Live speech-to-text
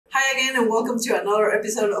Hi again and welcome to another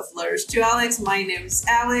episode of Letters to Alex. My name is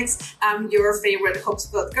Alex. I'm your favorite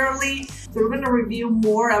HubSpot girly. So we're going to review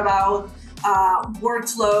more about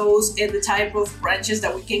workflows and the type of branches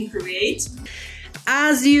that we can create.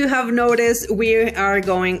 As you have noticed, we are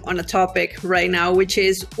going on a topic right now, which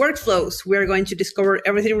is workflows. We are going to discover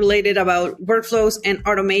everything related about workflows and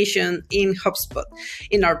automation in HubSpot.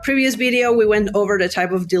 In our previous video, we went over the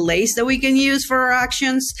type of delays that we can use for our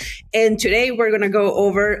actions. And today we're going to go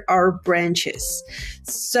over our branches.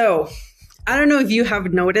 So I don't know if you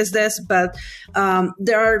have noticed this, but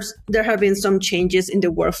there have been some changes in the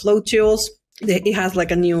workflow tools. It has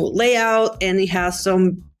like a new layout and it has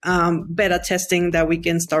some beta testing that we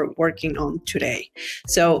can start working on today.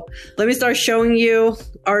 So let me start showing you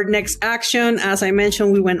our next action. As I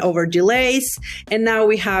mentioned, we went over delays and now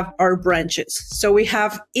we have our branches. So we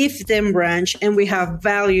have if then branch and we have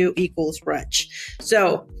value equals branch.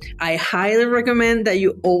 So I highly recommend that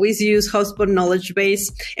you always use HubSpot knowledge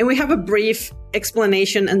base, and we have a brief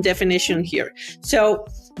explanation and definition here. So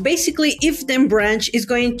basically, if then branch is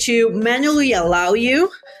going to manually allow you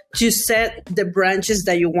to set the branches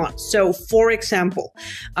that you want. So for example,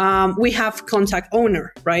 we have contact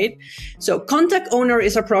owner, right? So contact owner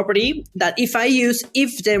is a property that if I use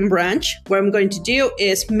if then branch, what I'm going to do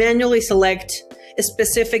is manually select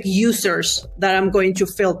specific users that I'm going to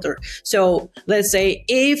filter. So let's say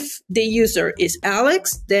if the user is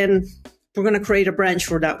Alex, then we're going to create a branch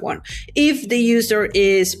for that one. If the user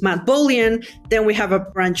is Matt Bolian, then we have a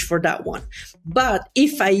branch for that one. But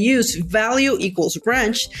if I use value equals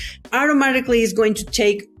branch, automatically it's going to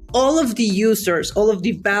take all of the users, all of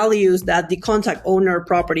the values that the contact owner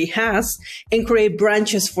property has and create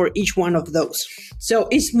branches for each one of those. So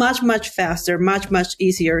it's much, much faster, much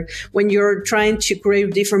easier when you're trying to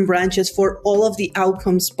create different branches for all of the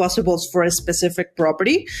outcomes possible for a specific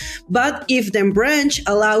property. But if then branch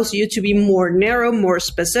allows you to be more narrow, more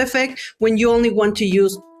specific when you only want to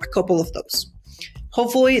use a couple of those.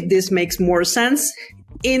 Hopefully this makes more sense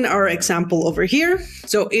in our example over here.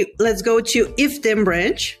 So let's go to if then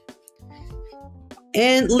branch.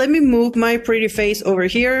 And let me move my pretty face over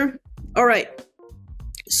here. All right.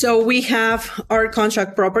 So we have our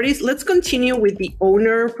contract properties. Let's continue with the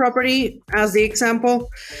owner property as the example.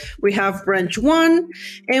 We have branch 1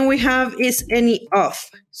 and we have is any of.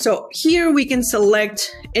 So here we can select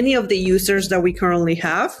any of the users that we currently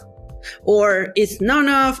have, or is none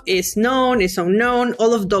of, is known, is unknown,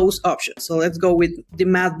 all of those options. So let's go with the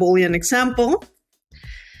Matt Boolean example.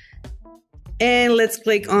 And let's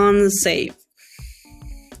click on save.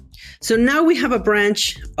 So now we have a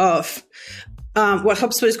branch of what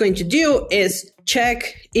HubSpot is going to do is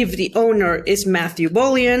check if the owner is Matthew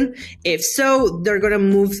Bolian. If so, they're going to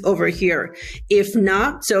move over here. If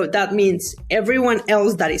not, so that means everyone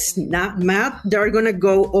else that is not Matt, they're going to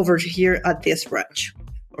go over here at this branch.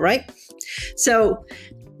 All right. So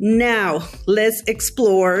now let's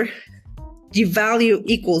explore the value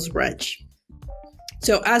equals branch.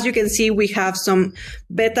 So as you can see, we have some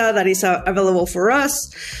beta that is available for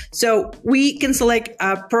us. So we can select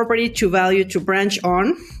a property to value to branch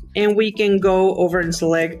on, and we can go over and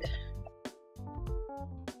select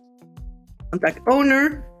contact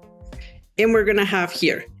owner, and we're going to have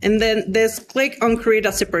here. And then let's click on create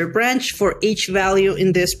a separate branch for each value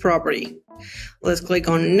in this property. Let's click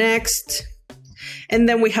on next. And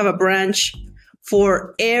then we have a branch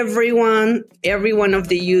for every one of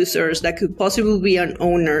the users that could possibly be an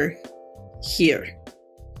owner here.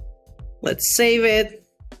 Let's save it.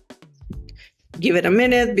 Give it a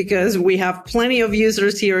minute because we have plenty of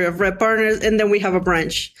users here of rep partners, and then we have a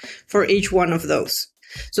branch for each one of those.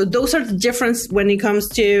 So those are the difference when it comes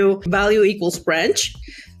to value equals branch.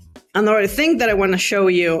 Another thing that I want to show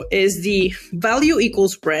you is the value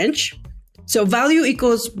equals branch. So value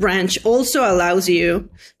equals branch also allows you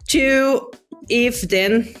to if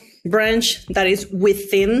then branch that is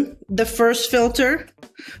within the first filter,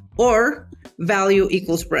 or value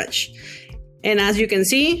equals branch. And as you can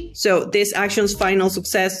see, so this action's final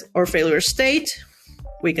success or failure state,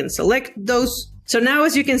 we can select those. So now,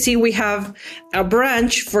 as you can see, we have a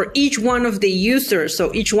branch for each one of the users.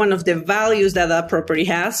 So each one of the values that that property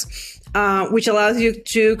has, which allows you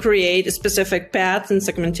to create specific paths and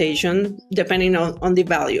segmentation depending on the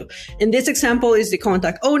value. In this example is the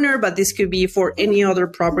contact owner, but this could be for any other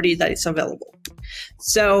property that is available.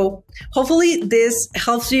 So hopefully this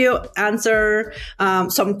helps you answer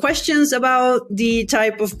some questions about the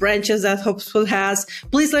type of branches that HubSpot has.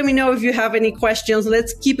 Please let me know if you have any questions.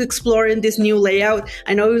 Let's keep exploring this new layout.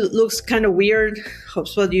 I know it looks kind of weird.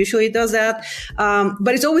 HubSpot usually does that.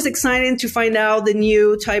 But it's always exciting to find out the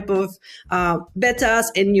new type of betas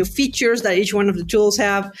and new features that each one of the tools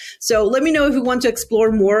have. So let me know if you want to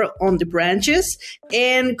explore more on the branches,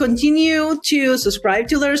 and continue to subscribe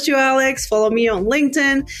to Letters to Alex. Follow me on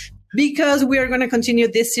LinkedIn, because we are going to continue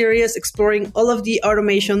this series exploring all of the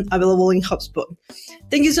automation available in HubSpot.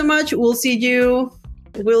 Thank you so much. We'll see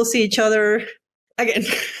each other again.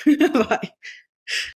 Bye.